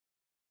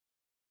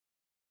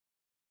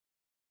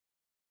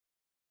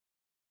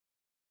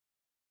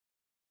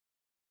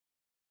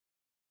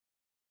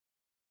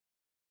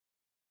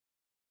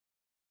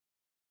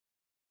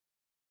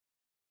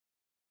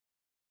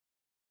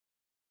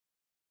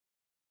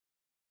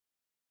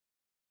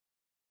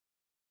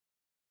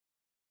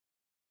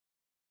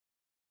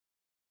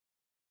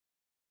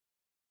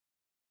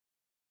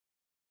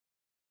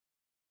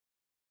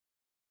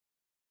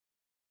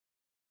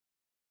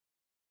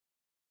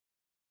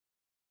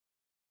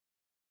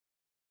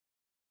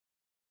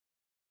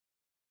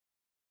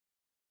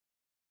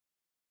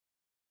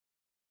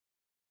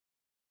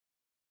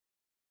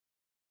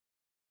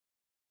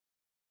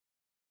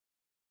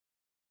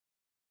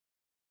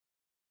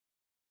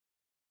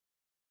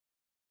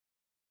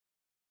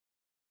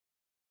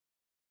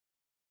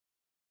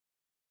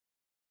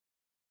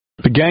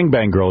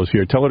gangbang girl is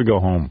here. Tell her to go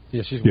home.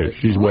 Yeah, she's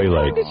way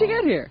late. When did she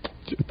get here?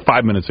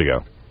 5 minutes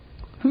ago.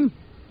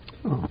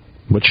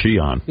 What's she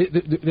on?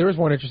 There is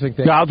one interesting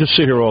thing. Yeah, I'll just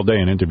sit here all day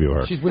and interview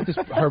her. She's with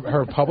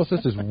her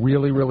publicist, is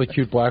really, really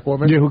cute black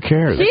woman. Yeah, who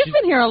cares? She's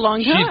been here a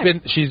long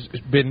time.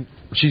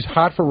 She's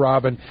hot for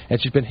Robin,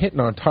 and she's been hitting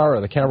on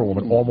Tara, the camera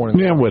woman, all morning.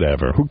 Yeah,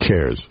 whatever. Who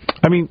cares?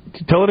 I mean,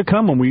 tell her to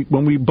come when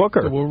we book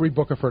her. So we'll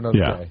rebook her for another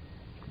day.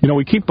 You know,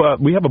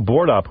 we have a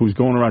board op who's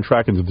going around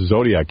tracking the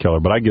Zodiac Killer,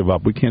 but I give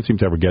up. We can't seem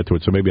to ever get to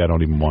it, so maybe I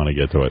don't even want to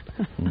get to it.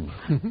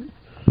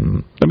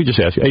 Let me just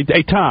ask you.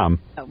 Hey, Tom.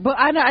 But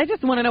I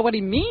just want to know what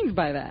he means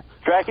by that.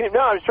 Tracking him? No,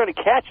 I was trying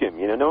to catch him.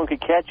 You know, no one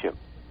could catch him.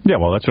 Yeah,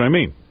 well, that's what I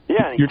mean.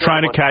 Yeah. You're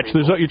trying to catch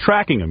you're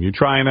tracking him. You're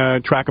trying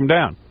to track him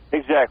down.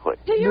 Exactly.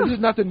 This is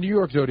not the New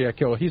York Zodiac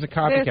Killer. He's a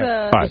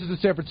copycat. This is the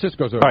San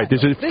Francisco Zodiac. All right,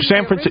 this is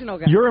San Francisco.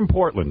 You're in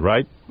Portland,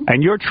 right?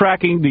 And you're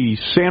tracking the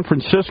San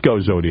Francisco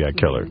Zodiac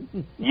Killer.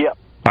 Yep.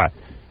 All right.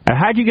 And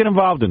how'd you get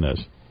involved in this?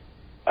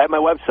 I have my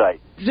website.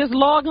 Just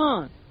log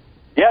on.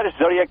 Yeah, it's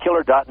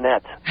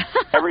ZodiacKiller.net.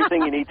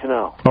 Everything you need to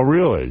know. Oh,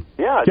 really?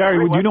 Yeah. Gary,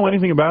 would you know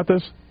anything about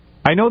this?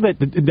 I know that.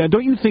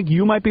 Don't you think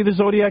you might be the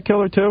Zodiac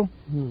Killer, too?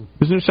 Isn't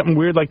there something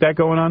weird like that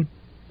going on?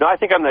 No, I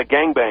think I'm the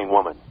gangbang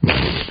woman.